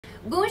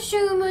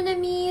Bonjour mon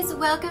amis,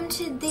 welcome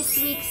to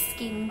this week's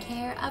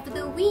skincare of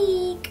the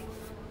week.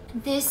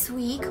 This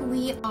week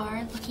we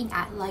are looking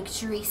at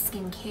luxury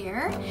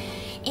skincare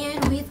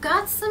and we've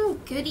got some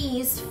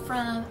goodies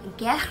from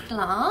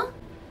Guerlain.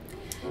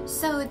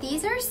 So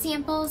these are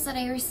samples that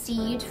I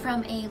received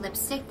from a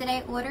lipstick that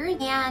I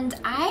ordered, and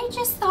I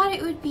just thought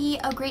it would be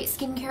a great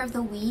skincare of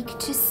the week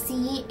to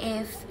see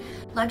if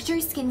luxury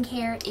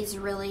skincare is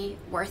really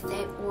worth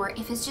it or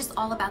if it's just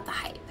all about the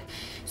hype.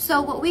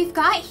 So what we've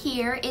got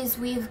here is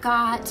we've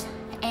got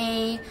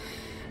a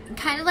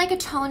kind of like a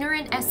toner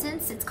in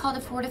essence. It's called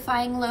a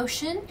fortifying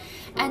lotion,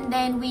 and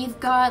then we've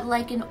got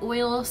like an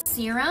oil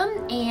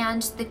serum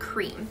and the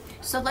cream.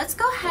 So let's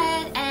go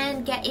ahead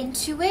and get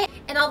into it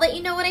and I'll let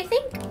you know what I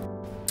think.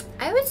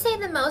 I would say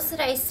the most that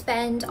I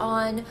spend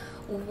on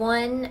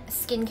one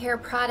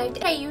skincare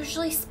product I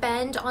usually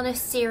spend on a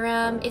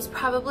serum is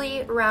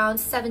probably around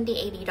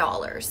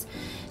 $70–80.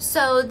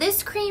 So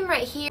this cream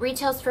right here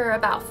retails for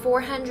about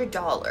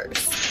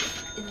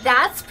 $400.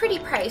 That's pretty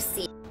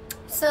pricey.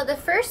 So the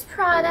first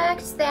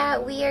product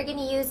that we are going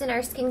to use in our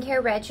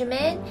skincare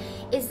regimen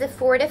is the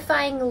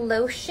fortifying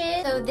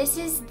lotion. So this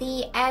is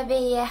the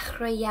Eveillé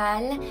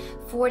Royal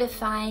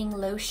fortifying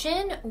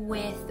lotion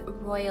with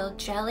royal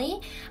jelly.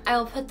 I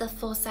will put the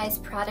full-size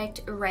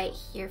product right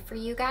here for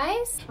you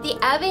guys. The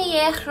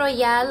Eveillé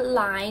Royal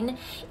line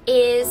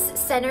is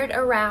centered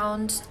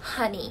around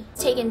honey.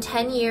 It's taken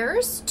 10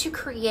 years to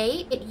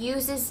create. It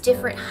uses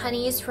different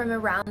honeys from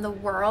around the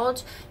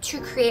world to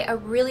create a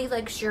really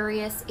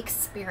luxurious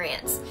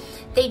experience.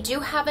 They do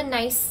have a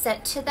nice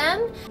scent to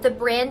them. The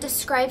brand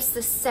describes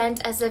the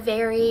scent as a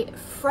very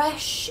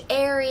fresh,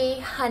 airy,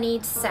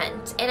 honeyed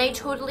scent, and I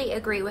totally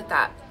agree with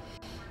that.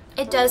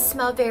 It does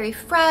smell very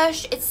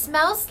fresh. It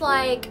smells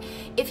like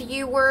if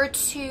you were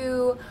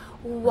to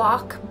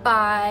walk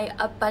by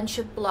a bunch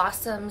of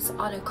blossoms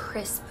on a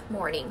crisp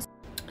morning.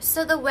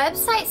 So the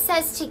website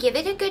says to give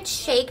it a good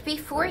shake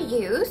before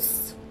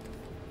use,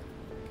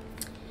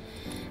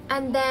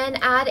 and then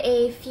add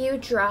a few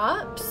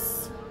drops.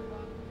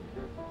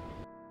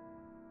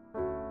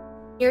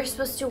 You're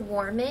supposed to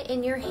warm it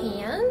in your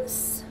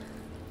hands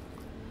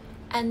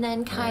and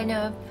then kind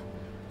of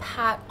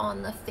pat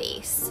on the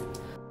face.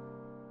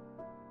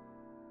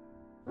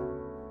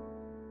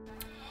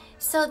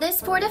 So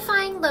this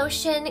fortifying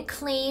lotion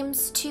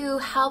claims to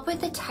help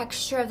with the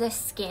texture of the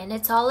skin.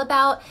 It's all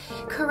about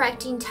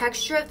correcting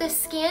texture of the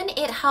skin.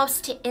 It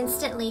helps to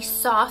instantly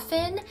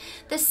soften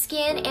the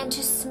skin and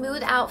to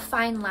smooth out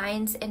fine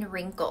lines and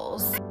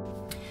wrinkles.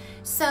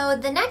 So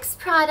the next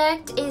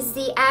product is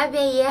the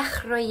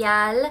Eveillé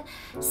Royal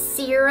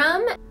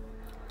serum.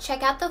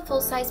 Check out the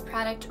full-size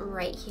product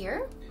right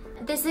here.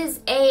 This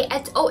is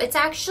it's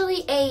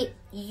actually a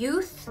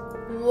youth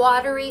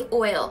watery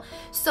oil.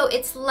 So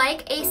it's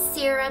like a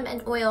serum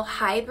and oil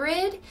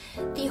hybrid.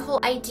 The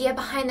whole idea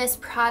behind this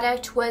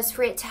product was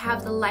for it to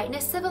have the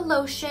lightness of a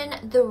lotion,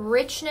 the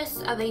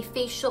richness of a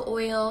facial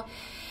oil,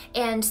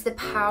 and the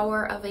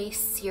power of a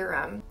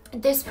serum.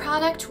 This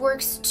product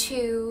works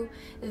to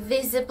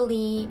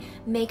visibly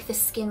make the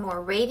skin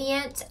more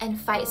radiant and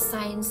fight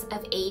signs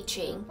of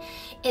aging.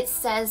 It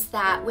says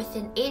that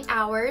within 8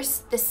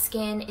 hours, the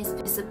skin is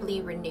visibly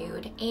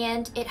renewed,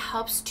 and it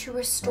helps to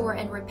restore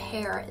and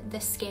repair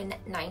the skin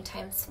 9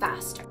 times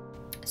faster.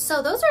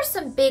 So those are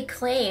some big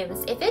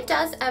claims. If it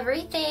does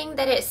everything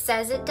that it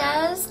says it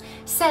does,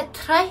 c'est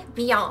très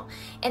bien,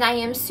 and I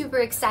am super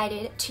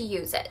excited to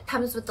use it.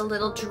 Comes with a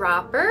little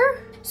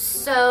dropper.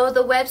 So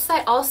the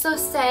website also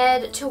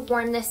said to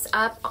warm this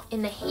up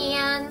in the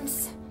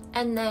hands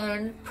and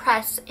then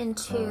press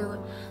into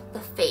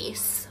the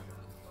face.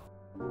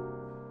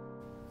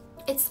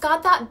 It's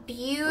got that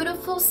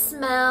beautiful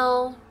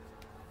smell,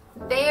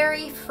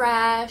 very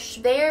fresh,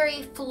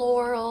 very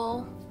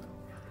floral.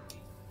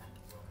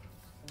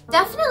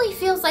 Definitely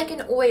feels like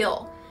an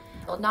oil.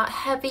 Not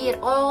heavy at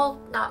all,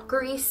 not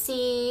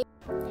greasy.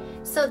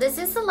 So this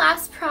is the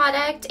last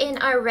product in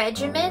our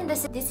regimen.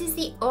 This is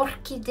the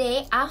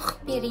Orchidée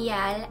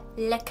Arpérial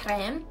Le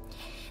Crème.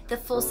 The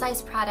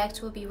full-size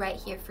product will be right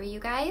here for you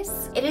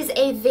guys. It is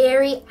a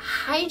very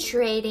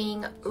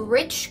hydrating,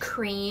 rich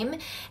cream,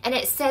 and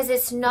it says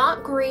it's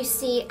not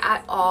greasy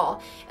at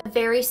all. A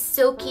very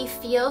silky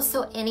feel,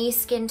 so any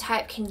skin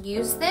type can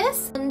use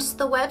this. And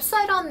the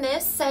website on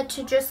this said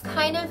to just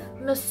kind of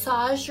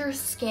massage your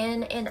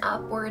skin in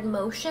upward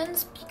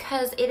motions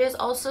because it is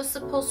also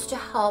supposed to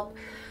help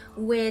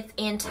with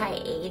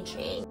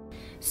anti-aging.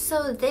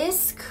 So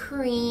this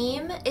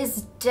cream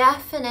is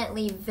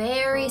definitely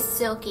very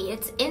silky.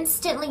 It's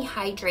instantly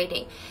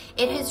hydrating.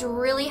 It has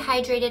really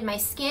hydrated my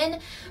skin.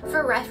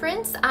 For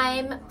reference,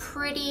 I'm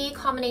pretty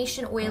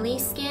combination oily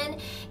skin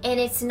and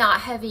it's not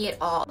heavy at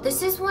all.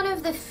 This is one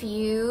of the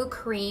few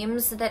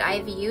creams that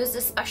I've used,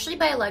 especially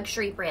by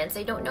luxury brands.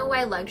 I don't know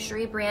why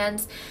luxury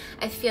brands,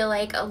 I feel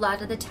like a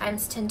lot of the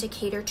times tend to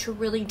cater to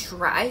really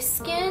dry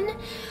skin,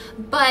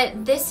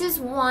 but this is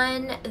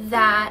one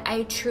that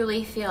I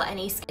truly feel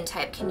any skin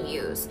type can can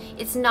use.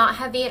 It's not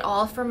heavy at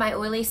all for my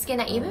oily skin.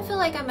 I even feel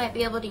like I might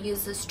be able to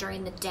use this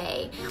during the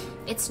day.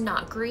 It's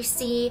not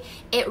greasy.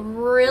 It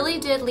really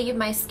did leave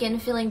my skin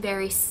feeling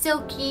very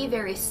silky,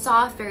 very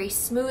soft, very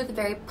smooth,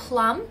 very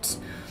plumped.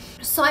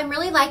 So I'm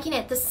really liking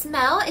it. The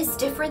smell is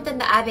different than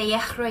the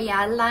𝑣𝑦𝑒𝑗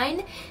Royale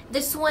line.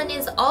 This one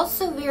is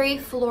also very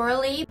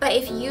florally, but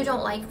if you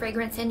don't like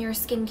fragrance in your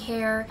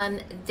skincare,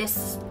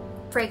 this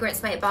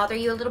fragrance might bother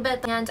you a little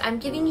bit, and I'm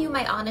giving you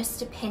my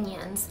honest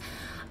opinions.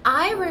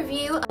 I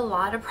review a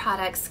lot of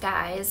products,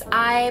 guys.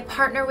 I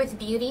partner with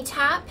Beauty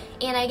Tap,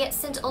 and I get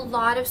sent a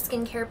lot of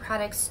skincare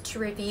products to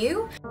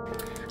review.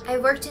 I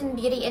worked in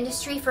the beauty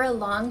industry for a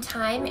long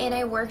time, and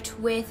I worked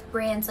with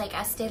brands like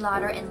Estée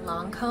Lauder and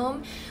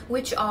Lancôme,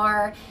 which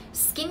are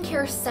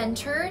skincare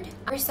centered.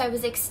 So I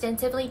was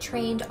extensively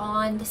trained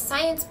on the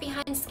science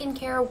behind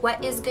skincare,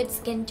 what is good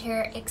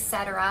skincare,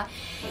 etc.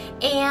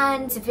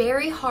 And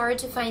very hard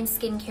to find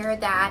skincare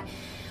that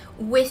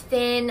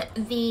within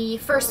the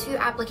first few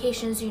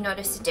applications you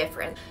notice a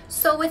difference.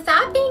 So with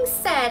that being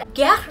said,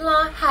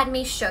 Guerlain had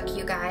me shook,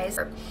 you guys.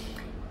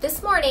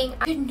 This morning,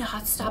 I could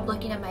not stop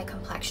looking at my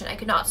complexion. I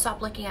could not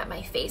stop looking at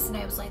my face, and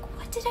I was like,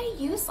 what did I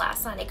use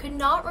last night? I could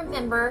not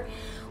remember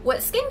what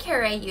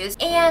skincare I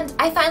used. And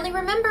I finally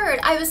remembered.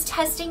 I was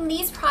testing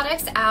these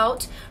products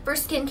out for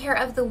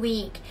skincare of the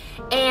week.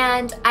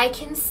 And I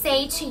can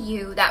say to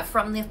you that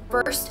from the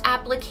first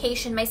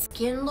application, my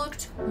skin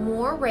looked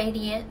more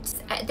radiant.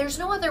 There's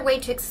no other way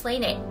to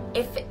explain it.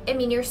 I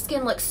mean, your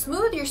skin looks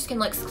smooth, your skin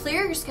looks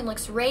clear, your skin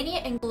looks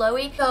radiant and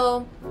glowy.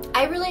 So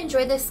I really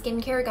enjoy this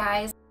skincare,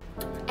 guys.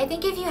 I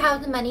think if you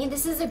have the money,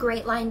 this is a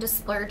great line to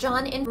splurge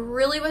on, and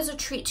really was a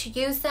treat to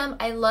use them.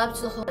 I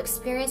loved the whole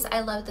experience.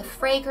 I loved the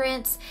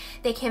fragrance.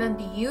 They came in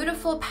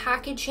beautiful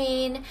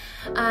packaging.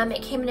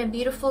 It came in a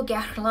beautiful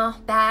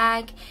Guerlain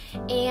bag,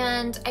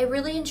 and I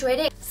really enjoyed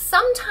it.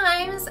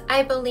 Sometimes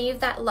I believe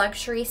that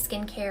luxury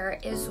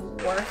skincare is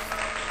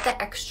worth the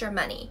extra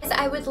money.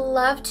 I would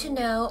love to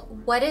know,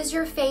 what is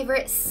your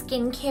favorite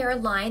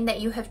skincare line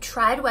that you have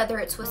tried, whether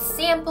it's with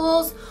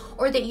samples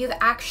or that you've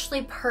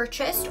actually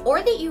purchased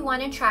or that you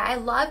want to try. I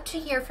love to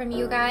hear from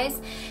you guys.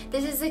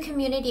 This is a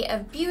community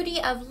of beauty,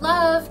 of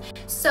love.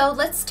 So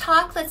let's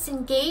talk, let's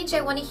engage.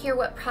 I want to hear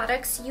what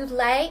products you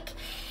like.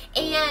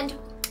 And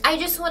I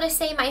just want to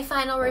say my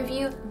final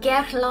review,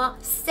 Guerlain,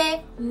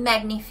 c'est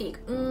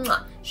magnifique.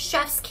 Mwah.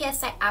 Chef's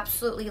kiss, I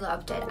absolutely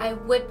loved it. I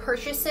would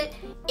purchase it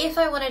if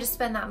I wanted to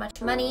spend that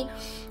much money.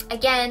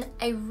 Again,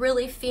 I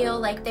really feel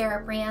like there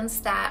are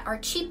brands that are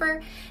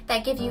cheaper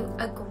that give you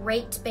a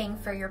great bang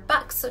for your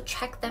buck, so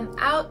check them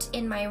out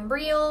in my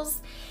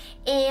reels.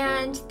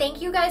 And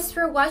thank you guys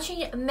for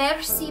watching.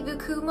 Merci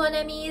beaucoup, mon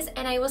amis,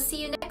 and I will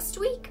see you next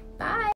week. Bye.